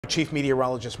Chief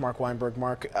Meteorologist Marc Weinberg.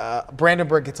 Marc,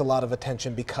 Brandenburg gets a lot of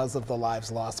attention because of the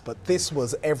lives lost, but this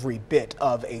was every bit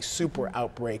of a super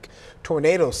outbreak.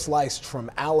 Tornadoes sliced from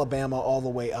Alabama all the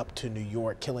way up to New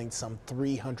York, killing some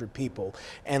 300 people.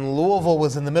 And Louisville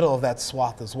was in the middle of that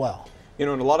swath as well. You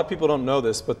know, and a lot of people don't know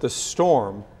this, but the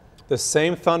storm, the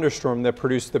same thunderstorm that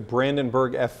produced the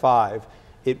Brandenburg F5,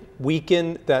 it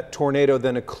weakened that tornado,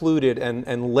 then occluded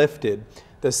and lifted.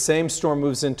 The same storm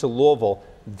moves into Louisville.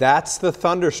 That's the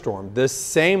thunderstorm, this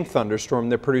same thunderstorm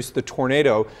that produced the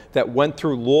tornado that went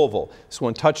through Louisville. So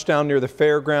when touchdown near the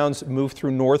fairgrounds, moved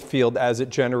through Northfield as it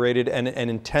generated and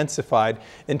intensified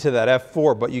into that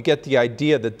F4. But you get the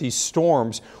idea that these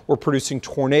storms were producing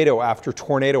tornado after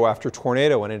tornado after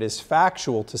tornado. And it is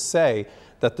factual to say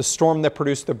that the storm that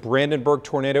produced the Brandenburg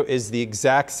tornado is the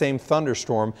exact same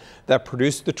thunderstorm that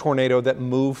produced the tornado that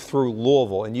moved through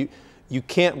Louisville. And you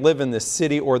can't live in this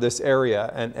city or this area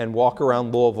and walk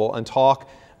around Louisville and talk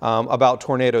about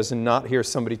tornadoes and not hear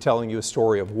somebody telling you a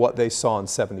story of what they saw in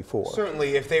 '74.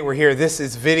 Certainly, if they were here, this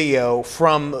is video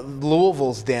from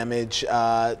Louisville's damage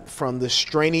from the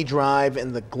Straney Drive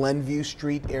and the Glenview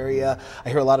Street area. I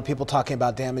hear a lot of people talking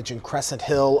about damage in Crescent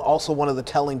Hill. Also, one of the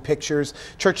telling pictures,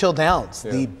 Churchill Downs.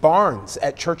 Yeah. The barns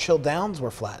at Churchill Downs were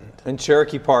flattened. And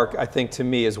Cherokee Park, I think, to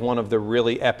me, is one of the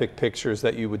really epic pictures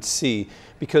that you would see,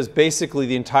 because basically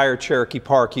the entire Cherokee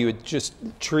Park, you had just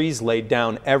trees laid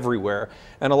down everywhere.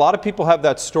 And a lot of people have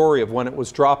that story of when it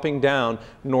was dropping down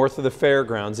north of the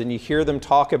fairgrounds, and you hear them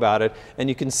talk about it, and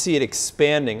you can see it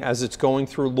expanding as it's going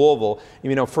through Louisville.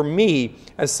 You know, for me,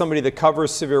 as somebody that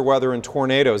covers severe weather and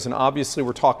tornadoes, and obviously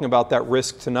we're talking about that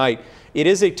risk tonight, it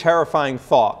is a terrifying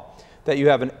thought that you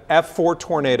have an F4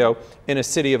 tornado in a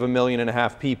city of 1.5 million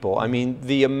people. I mean,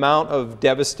 the amount of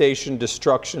devastation,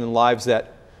 destruction, and lives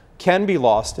that can be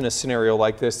lost in a scenario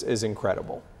like this is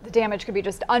incredible. The damage could be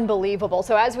just unbelievable.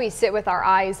 So as we sit with our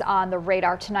eyes on the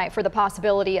radar tonight for the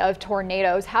possibility of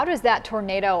tornadoes, how does that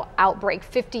tornado outbreak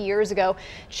 50 years ago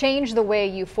change the way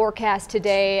you forecast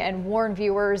today and warn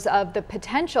viewers of the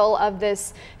potential of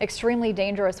this extremely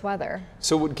dangerous weather?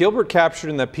 So what Gilbert captured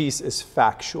in that piece is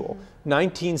factual.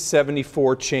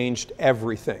 1974 changed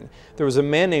everything. There was a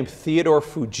man named Theodore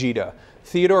Fujita.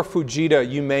 Theodore Fujita,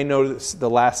 you may know the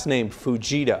last name,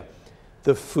 Fujita.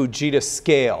 The Fujita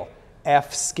scale,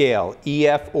 F scale,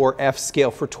 EF or F scale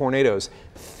for tornadoes.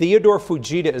 Theodore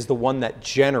Fujita is the one that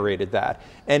generated that.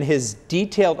 And his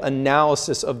detailed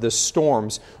analysis of the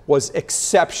storms was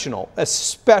exceptional,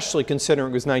 especially considering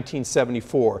it was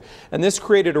 1974. And this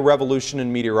created a revolution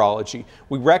in meteorology.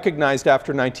 We recognized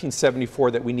after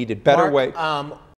 1974 that we needed better way.